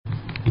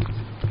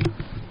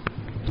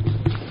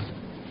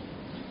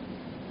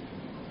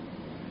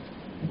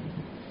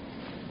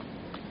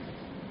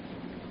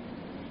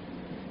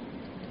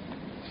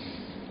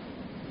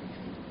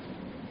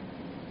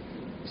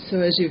So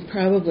as you've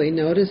probably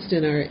noticed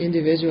in our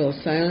individual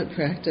silent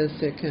practice,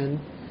 it can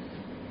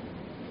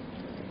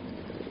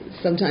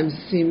sometimes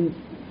seem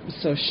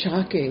so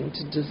shocking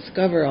to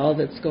discover all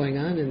that's going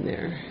on in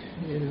there,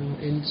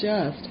 and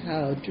just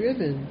how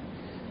driven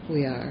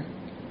we are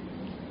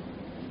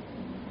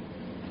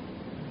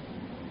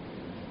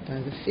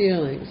by the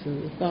feelings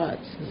and the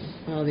thoughts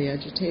and all the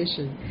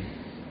agitation.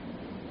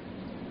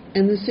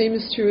 And the same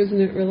is true,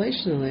 isn't it,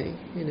 relationally?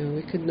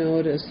 We could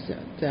notice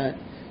that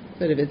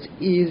sort of it's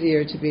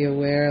easier to be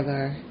aware of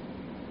our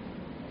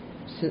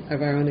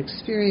own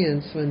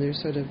experience when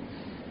there's sort of,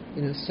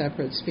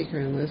 separate speaker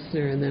and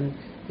listener, and then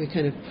we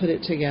kind of put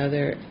it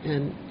together,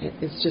 and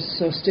it's just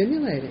so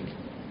stimulating.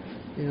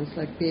 It's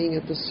like being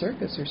at the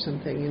circus or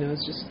something.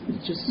 It's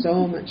just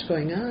so much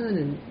going on,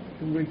 and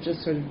we're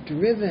just sort of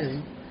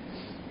driven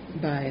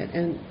by it,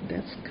 and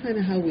that's kind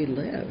of how we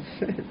live.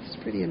 It's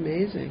pretty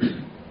amazing.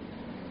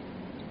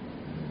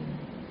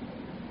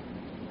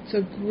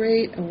 So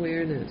great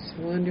awareness,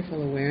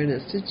 wonderful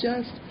awareness, to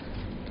just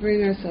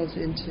bring ourselves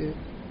into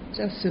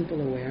just simple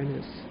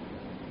awareness.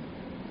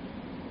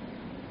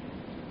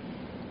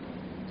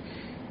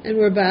 And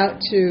we're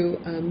about to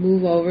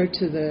move over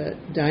to the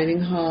dining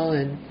hall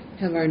and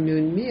have our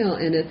noon meal,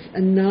 and it's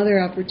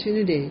another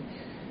opportunity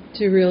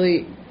to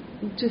really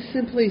just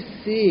simply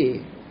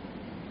see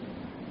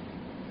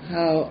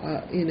how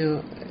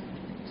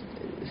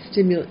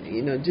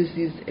just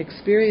these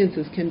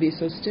experiences can be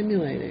so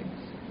stimulating.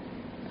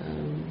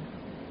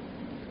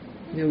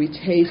 We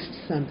taste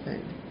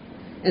something,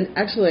 and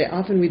actually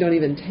often we don't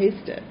even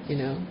taste it.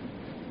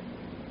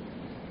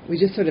 We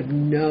just sort of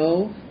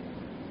know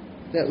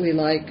that we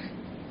like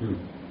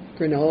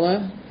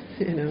granola,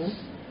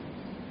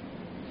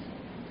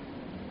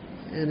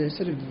 and are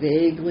sort of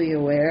vaguely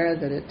aware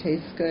that it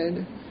tastes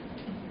good,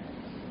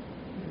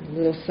 a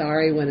little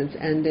sorry when it's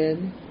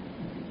ended,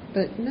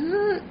 but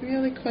not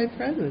really quite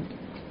present.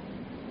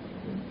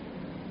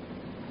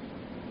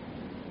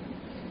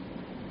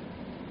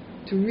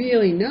 To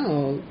really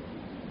know,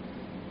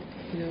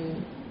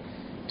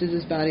 does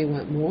this body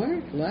want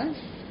more, less?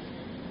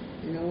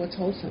 What's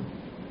wholesome?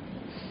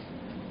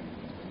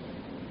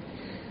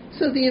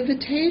 So the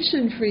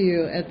invitation for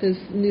you at this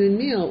noon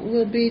meal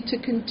will be to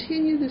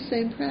continue the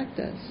same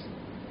practice.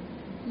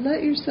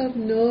 Let yourself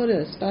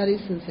notice body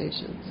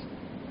sensations.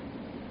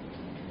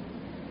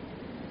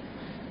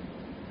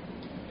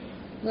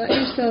 Let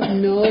yourself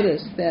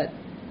notice that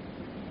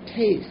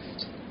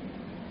taste.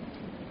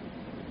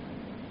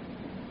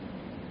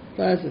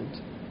 Pleasant,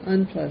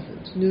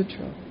 unpleasant,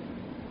 neutral.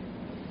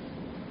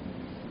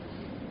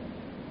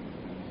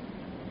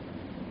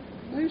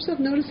 Let yourself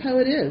notice how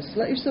it is.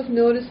 Let yourself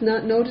notice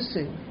not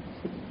noticing.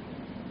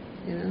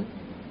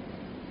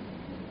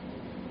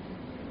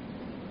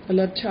 I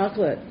love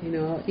chocolate.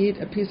 I'll eat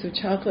a piece of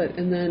chocolate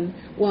and then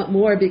want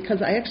more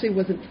because I actually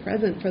wasn't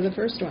present for the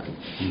first one.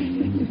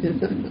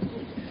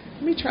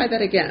 Let me try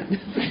that again.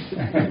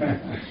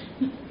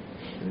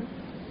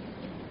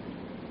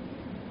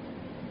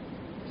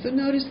 So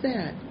notice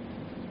that.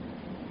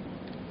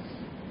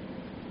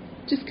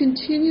 Just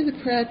continue the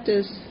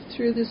practice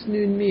through this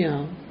noon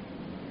meal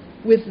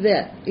with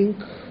that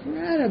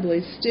incredibly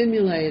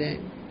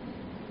stimulating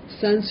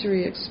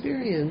sensory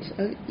experience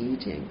of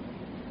eating.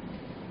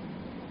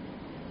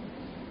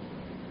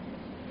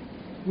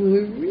 When we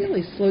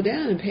really slow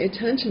down and pay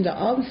attention to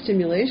all the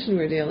stimulation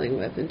we're dealing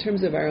with in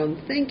terms of our own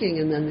thinking,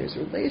 and then there's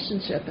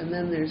relationship, and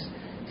then there's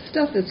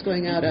stuff that's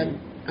going out in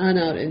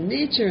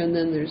nature, and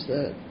then there's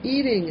the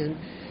eating, and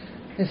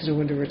it's no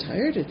wonder we're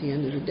tired at the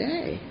end of the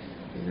day.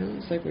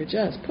 It's like we're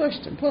just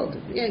pushed and pulled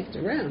and yanked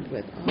around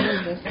with all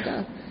of this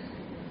stuff.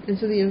 And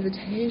so the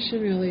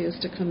invitation really is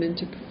to come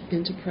into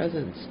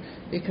presence,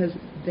 because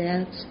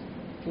that's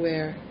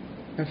where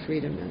our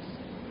freedom is.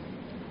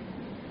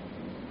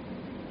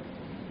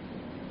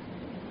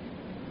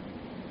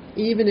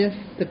 Even if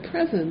the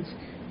presence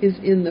is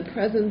in the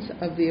presence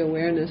of the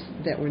awareness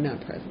that we're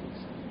not present,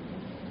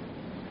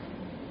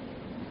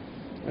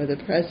 or the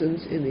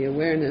presence in the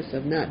awareness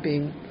of not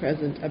being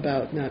present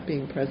about not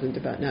being present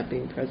about not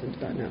being present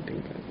about not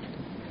being present.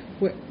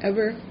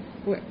 Wherever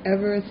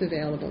it's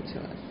available to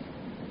us.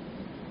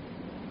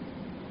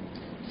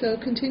 So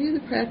continue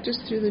the practice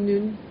through the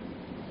noon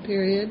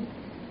period,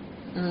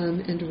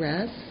 and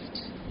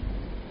rest.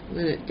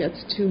 When it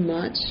gets too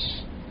much,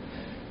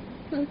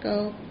 let it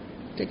go.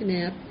 Take a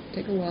nap.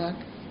 Take a walk.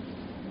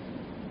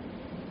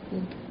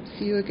 We'll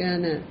see you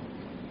again at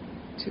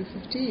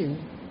 2:15.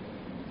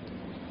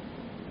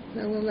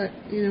 So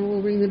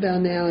we'll ring the bell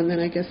now, and then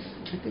I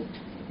think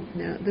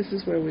now this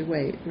is where we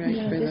wait, right?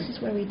 No, this is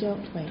where we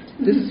don't wait.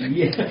 This is I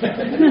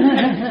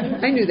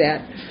knew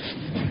that.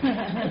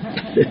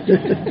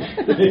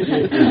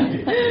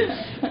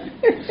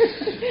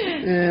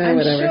 I'm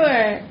whatever.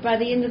 sure by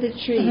the end of the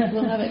tree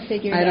we'll have it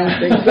figured out. I don't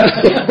think so.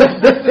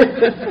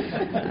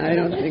 I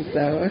don't think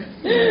so.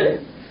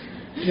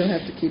 You'll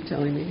have to keep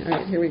telling me. All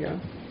right, here we go.